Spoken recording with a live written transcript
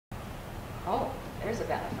Oh, there's a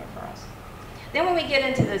benefit for us. Then when we get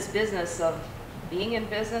into this business of being in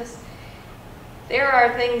business, there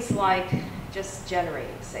are things like just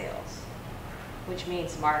generating sales, which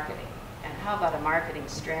means marketing. And how about a marketing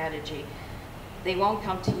strategy? They won't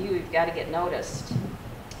come to you, you've got to get noticed.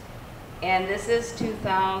 And this is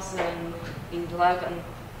 2011,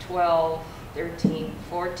 12, 13,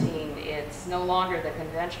 14. It's no longer the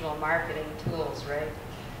conventional marketing tools, right?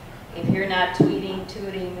 If you're not tweeting,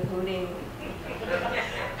 tooting, hooting,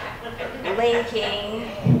 linking,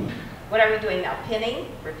 what are we doing now?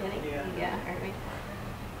 Pinning? We're pinning? Yeah, aren't we?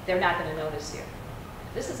 They're not going to notice you.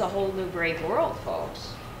 This is a whole new brave world,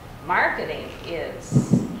 folks. Marketing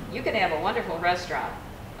is, you can have a wonderful restaurant,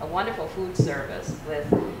 a wonderful food service with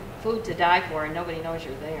food to die for, and nobody knows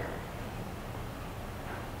you're there.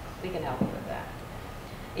 We can help you with that.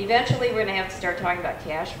 Eventually, we're going to have to start talking about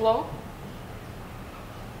cash flow.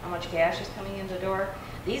 How much cash is coming in the door?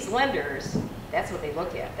 These lenders, that's what they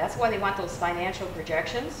look at. That's why they want those financial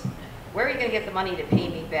projections. Where are you going to get the money to pay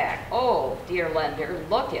me back? Oh, dear lender,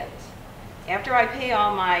 look it. After I pay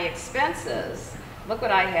all my expenses, look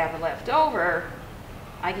what I have left over.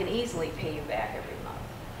 I can easily pay you back every month.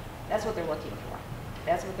 That's what they're looking for.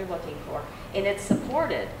 That's what they're looking for. And it's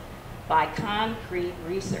supported by concrete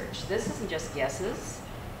research. This isn't just guesses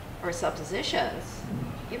or suppositions.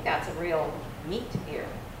 You've got some real meat here.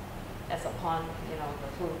 That's a pun, you know, the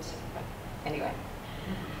foods. But anyway,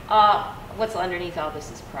 what's underneath all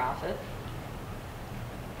this is profit.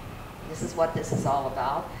 This is what this is all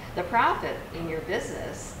about. The profit in your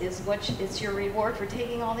business is it's your reward for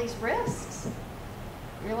taking all these risks.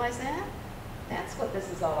 Realize that? That's what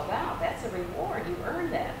this is all about. That's a reward. You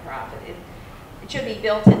earn that profit. It should be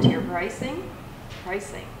built into your pricing.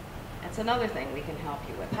 Pricing. That's another thing we can help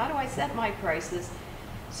you with. How do I set my prices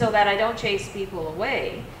so that I don't chase people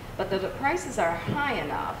away, but that the prices are high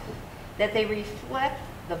enough that they reflect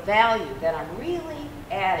the value that I'm really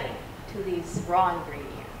adding to these raw ingredients?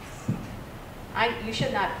 You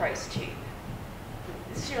should not price cheap.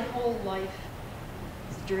 This is your whole life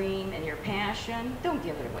dream and your passion. Don't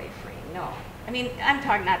give it away free. No. I mean, I'm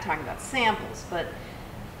not talking about samples, but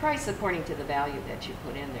price according to the value that you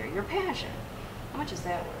put in there. Your passion. How much is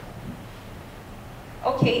that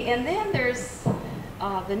worth? Okay, and then there's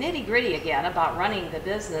the nitty-gritty again about running the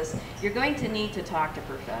business. You're going to need to talk to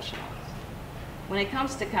professionals. When it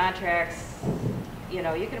comes to contracts, you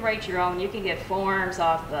know, you can write your own, you can get forms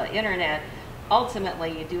off the internet.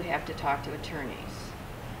 Ultimately, you do have to talk to attorneys.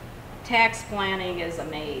 Tax planning is a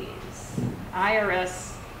maze.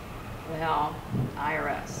 IRS, well,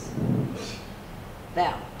 IRS.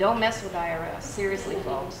 Them. Don't mess with IRS. Seriously,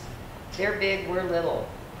 folks. They're big, we're little.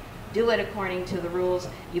 Do it according to the rules.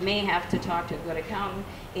 You may have to talk to a good accountant.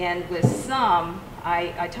 And with some,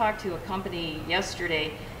 I talked to a company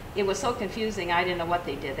yesterday. It was so confusing, I didn't know what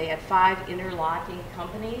they did. They had 5 interlocking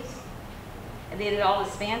companies. And they did all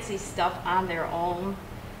this fancy stuff on their own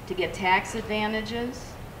to get tax advantages.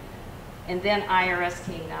 And then IRS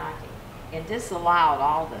came knocking and disallowed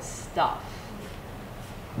all this stuff.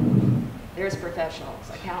 There's professionals,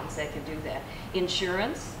 accountants that can do that.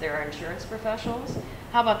 Insurance, there are insurance professionals.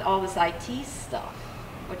 How about all this IT stuff?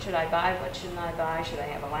 What should I buy? What shouldn't I buy? Should I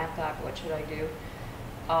have a laptop? What should I do?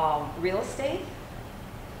 Real estate,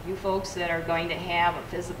 you folks that are going to have a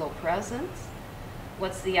physical presence.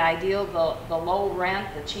 What's the ideal? The low rent,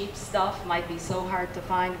 the cheap stuff might be so hard to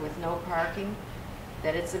find with no parking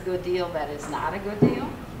that it's a good deal, that is not a good deal.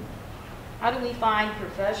 How do we find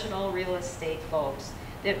professional real estate folks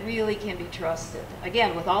that really can be trusted?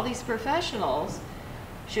 Again, with all these professionals,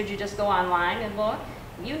 should you just go online and look?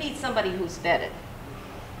 You need somebody who's vetted.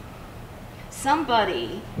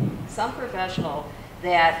 Somebody, some professional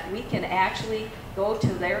that we can actually go to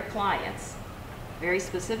their clients very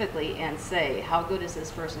specifically and say, how good is this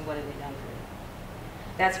person, what have they done for you?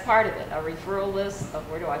 That's part of it, a referral list of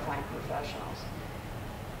where do I find professionals.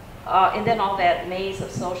 And then all that maze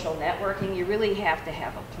of social networking, you really have to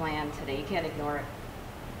have a plan today. You can't ignore it.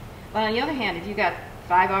 But on the other hand, if you got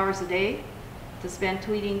 5 hours a day to spend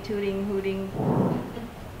tweeting, tooting, hooting,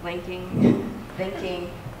 linking,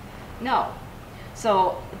 thinking, no.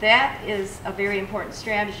 So that is a very important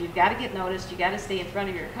strategy. You've got to get noticed. You've got to stay in front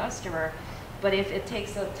of your customer. But if it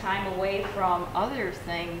takes the time away from other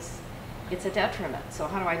things, it's a detriment. So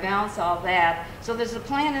how do I balance all that? So there's a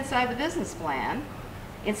plan inside the business plan.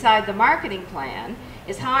 Inside the marketing plan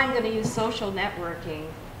is how I'm going to use social networking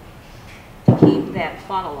to keep that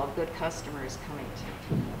funnel of good customers coming to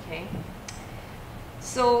me, okay?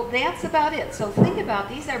 So that's about it. So think about,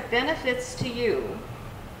 these are benefits to you.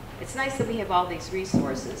 It's nice that we have all these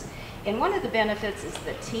resources. And one of the benefits is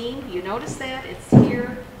the team. You notice that? It's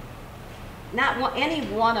here. any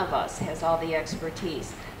one of us has all the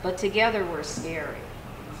expertise, but together we're scary.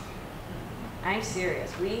 I'm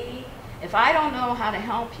serious. If I don't know how to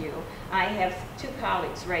help you, I have 2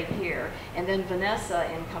 colleagues right here, and then Vanessa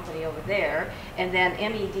and company over there, and then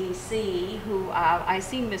MEDC, who I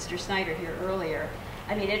seen Mr. Snyder here earlier.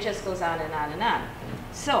 I mean, it just goes on and on and on.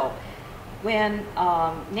 So when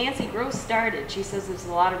Nancy Gross started, she says there's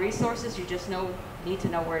a lot of resources, you just need to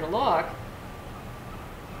know where to look.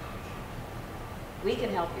 We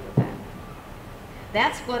can help you with that.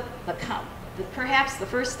 That's what perhaps the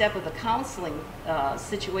first step of the counseling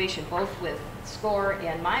situation, both with SCORE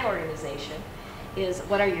and my organization, is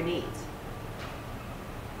what are your needs?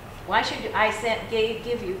 Why should I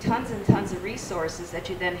give you tons and tons of resources that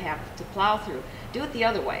you then have to plow through? Do it the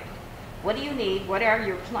other way. What do you need? What are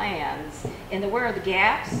your plans? And where are the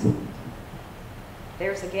gaps?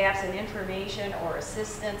 There's the gaps in information or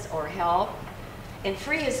assistance or help. And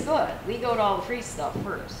free is good. We go to all the free stuff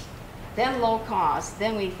first. Then low cost.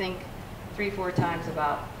 Then we think 3-4 times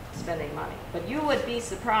about spending money. But you would be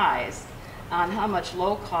surprised on how much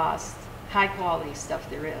low cost, high quality stuff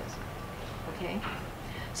there is. Okay?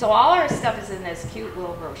 So all our stuff is in this cute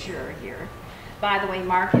little brochure here. By the way,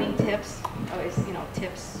 marketing tips, always,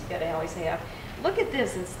 tips you gotta always have. Look at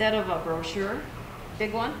this, instead of a brochure,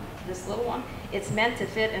 big one, this little one, it's meant to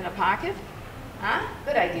fit in a pocket. Huh?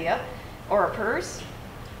 Good idea. Or a purse.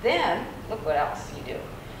 Then, look what else you do.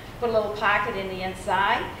 Put a little pocket in the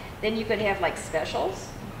inside. Then you could have like specials.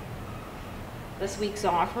 This week's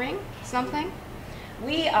offering, something.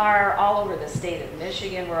 We are all over the state of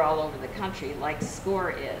Michigan. We're all over the country like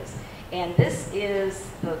SCORE is. And this is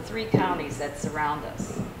the 3 counties that surround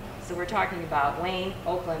us. So we're talking about Wayne,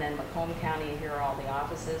 Oakland, and Macomb County. Here are all the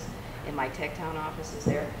offices. In my Tech Town offices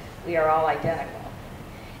there. We are all identical.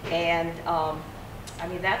 And I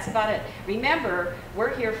mean, that's about it. Remember,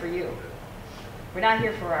 we're here for you. We're not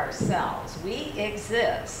here for ourselves. We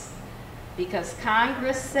exist because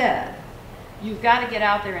Congress said, you've got to get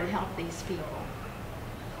out there and help these people.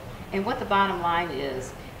 And what the bottom line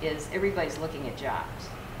is everybody's looking at jobs.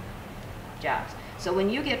 Jobs. So when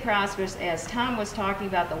you get prosperous, as Tom was talking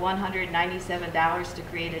about the $197 to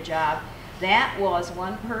create a job, that was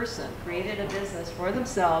one person created a business for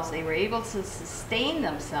themselves. They were able to sustain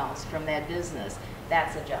themselves from that business.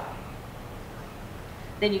 That's a job.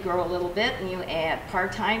 Then you grow a little bit and you add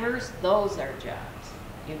part-timers. Those are jobs.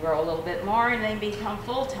 You grow a little bit more and they become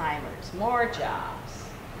full-timers. More jobs.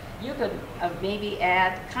 You could maybe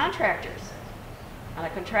add contractors on a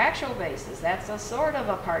contractual basis. That's a sort of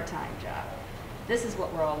a part-time job. This is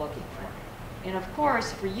what we're all looking for. And of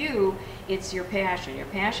course, for you, it's your passion. Your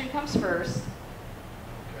passion comes first.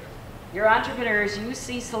 You're entrepreneurs, you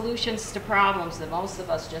see solutions to problems that most of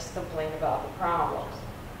us just complain about the problems.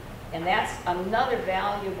 And that's another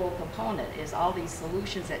valuable component, is all these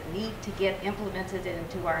solutions that need to get implemented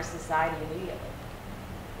into our society immediately.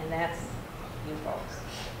 And that's you folks.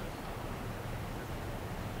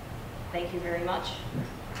 Thank you very much,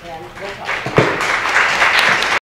 and we'll talk.